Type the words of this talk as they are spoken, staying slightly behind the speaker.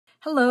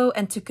Hello,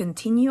 and to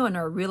continue on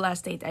our real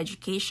estate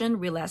education,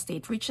 Real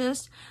Estate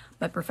Riches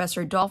by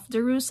Professor Dolph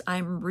Derus,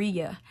 I'm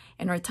Ria,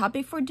 and our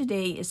topic for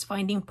today is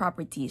finding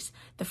properties.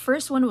 The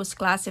first one was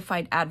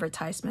classified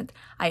advertisement.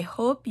 I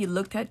hope you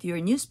looked at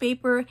your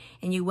newspaper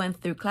and you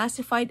went through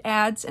classified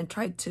ads and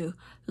tried to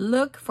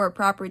look for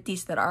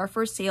properties that are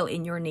for sale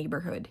in your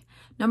neighborhood.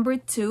 Number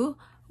two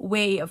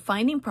way of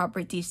finding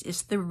properties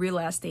is the real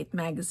estate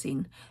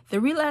magazine. The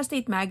real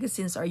estate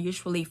magazines are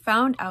usually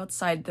found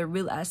outside the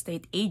real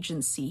estate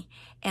agency,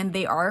 and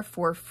they are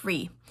for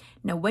free.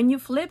 Now, when you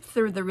flip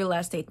through the real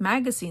estate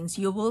magazines,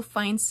 you will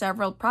find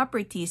several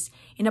properties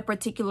in a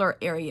particular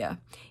area.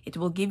 It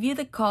will give you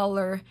the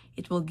color,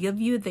 it will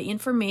give you the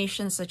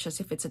information such as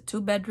if it's a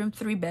 2-bedroom,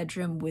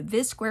 3-bedroom with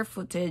this square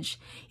footage.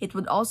 It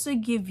would also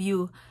give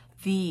you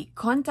the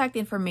contact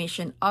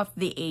information of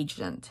the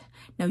agent.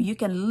 Now, you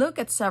can look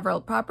at several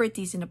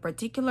properties in a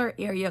particular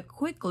area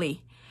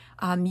quickly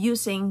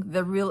using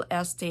the real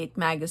estate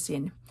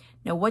magazine.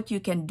 Now, what you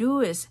can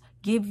do is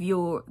give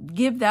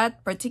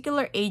that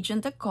particular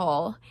agent a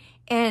call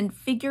and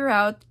figure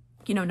out,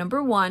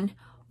 number one,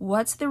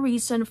 what's the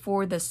reason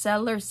for the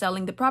seller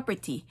selling the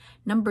property?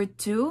 Number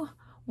two,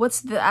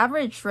 what's the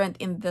average rent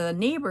in the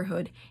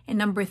neighborhood? And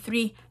number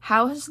three,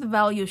 how has the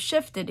value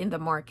shifted in the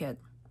market?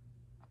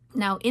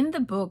 Now, in the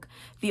book,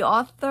 the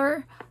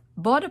author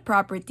bought a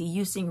property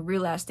using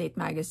Real Estate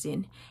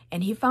Magazine,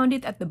 and he found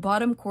it at the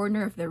bottom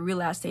corner of the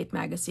Real Estate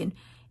Magazine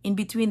in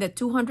between the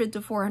 200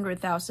 to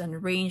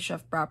 400,000 range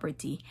of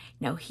property.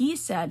 Now, he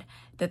said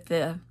that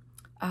the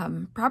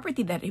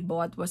property that he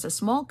bought was a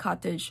small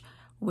cottage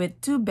with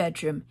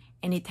 2-bedroom,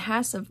 and it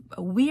has a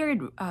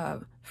weird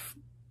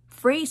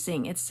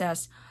phrasing. It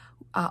says,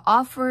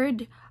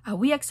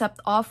 we accept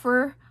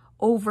offer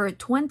over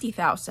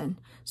 20,000.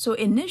 So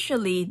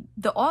initially,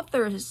 the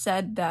author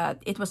said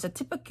that it was a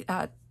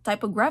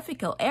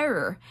typographical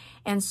error.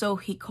 And so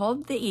he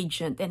called the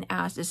agent and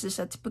asked, is this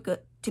a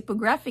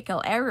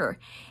typographical error?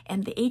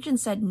 And the agent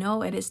said,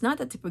 no, it is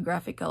not a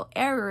typographical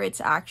error.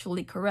 It's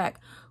actually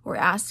correct. Or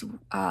asked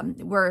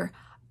where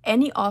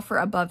any offer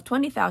above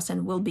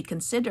 20,000 will be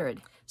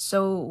considered.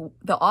 So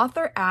the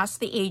author asked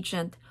the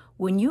agent,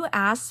 when you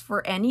ask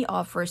for any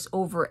offers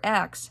over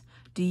X,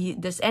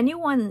 does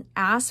anyone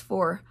ask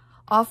for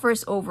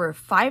offers over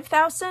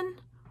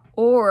 5,000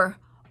 or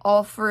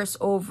offers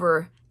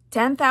over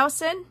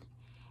 10,000?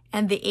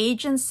 And the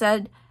agent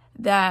said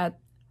that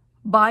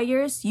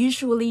buyers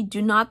usually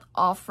do not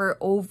offer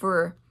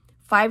over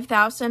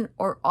 5,000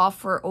 or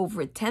offer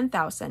over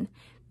 10,000.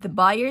 The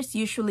buyers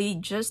usually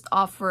just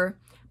offer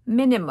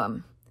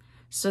minimum.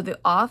 So the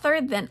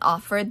author then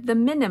offered the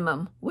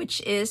minimum,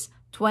 which is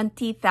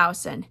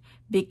 20,000,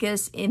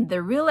 because in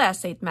the real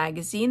estate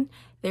magazine,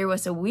 there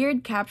was a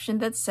weird caption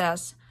that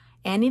says,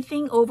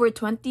 anything over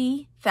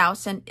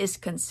 20,000 is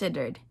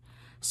considered.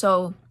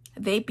 So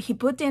he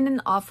put in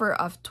an offer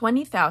of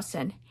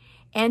 20,000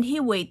 and he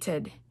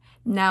waited.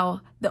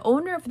 Now, the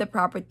owner of the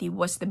property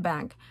was the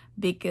bank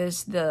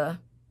because the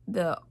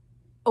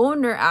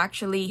owner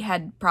actually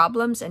had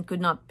problems and could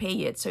not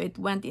pay it. So it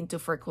went into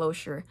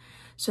foreclosure.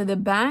 So the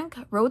bank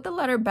wrote a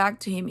letter back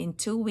to him in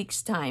 2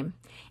 weeks' time.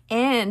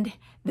 And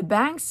the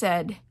bank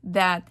said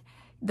that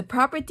the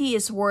property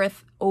is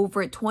worth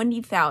over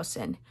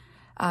 20,000.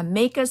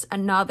 Make us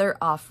another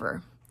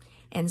offer.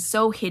 And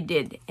so he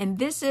did. And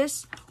this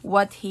is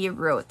what he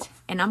wrote.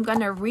 And I'm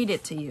going to read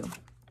it to you.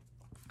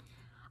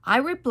 I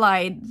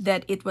replied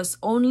that it was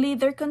only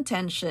their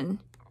contention,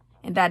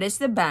 and that is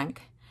the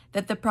bank,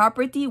 that the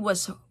property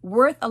was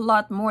worth a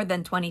lot more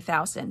than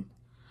 20,000.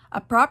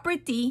 A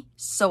property,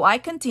 so I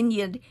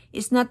continued,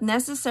 is not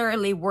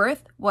necessarily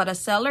worth what a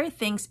seller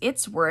thinks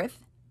it's worth,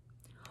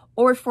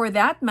 or for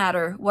that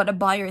matter, what a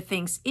buyer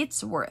thinks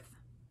it's worth.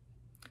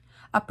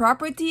 A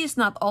property is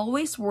not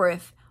always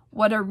worth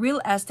what a real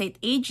estate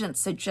agent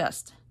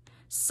suggests.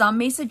 Some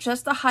may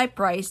suggest a high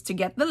price to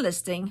get the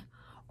listing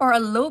or a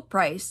low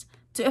price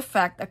to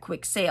effect a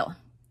quick sale.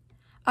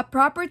 A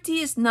property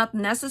is not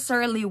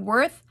necessarily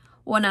worth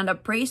what an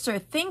appraiser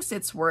thinks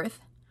it's worth.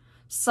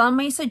 Some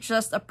may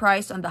suggest a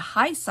price on the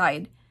high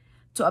side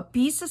to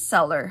appease a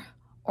seller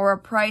or a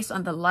price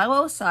on the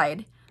low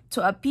side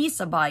to appease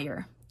a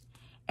buyer.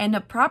 And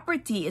a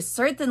property is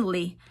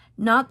certainly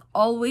not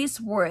always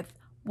worth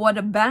what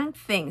a bank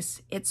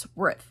thinks it's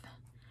worth.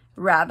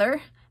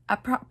 Rather, a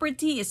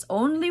property is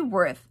only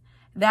worth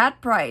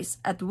that price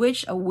at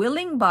which a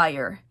willing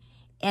buyer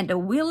and a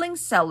willing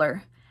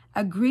seller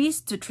agrees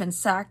to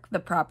transact the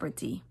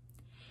property.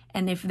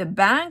 And if the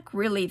bank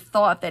really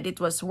thought that it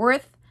was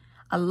worth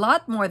a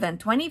lot more than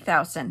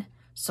 20,000,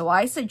 so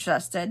I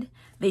suggested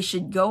they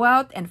should go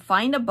out and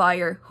find a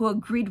buyer who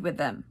agreed with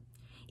them.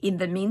 In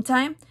the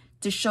meantime,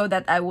 to show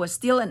that I was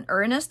still an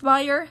earnest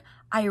buyer,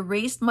 I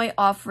raised my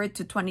offer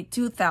to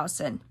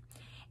 22,000.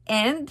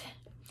 And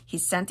he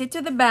sent it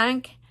to the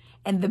bank,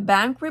 and the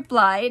bank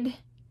replied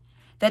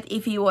that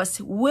if he was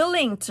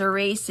willing to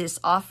raise his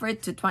offer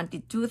to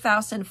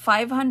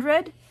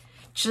 22,500,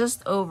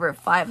 just over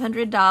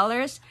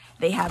 $500,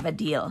 they have a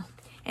deal.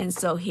 And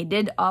so he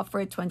did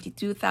offer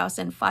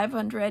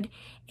 22,500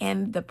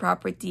 and the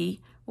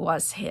property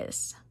was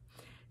his.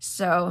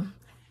 So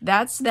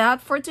that's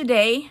that for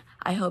today.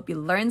 I hope you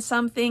learned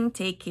something.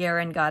 Take care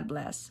and God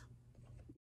bless.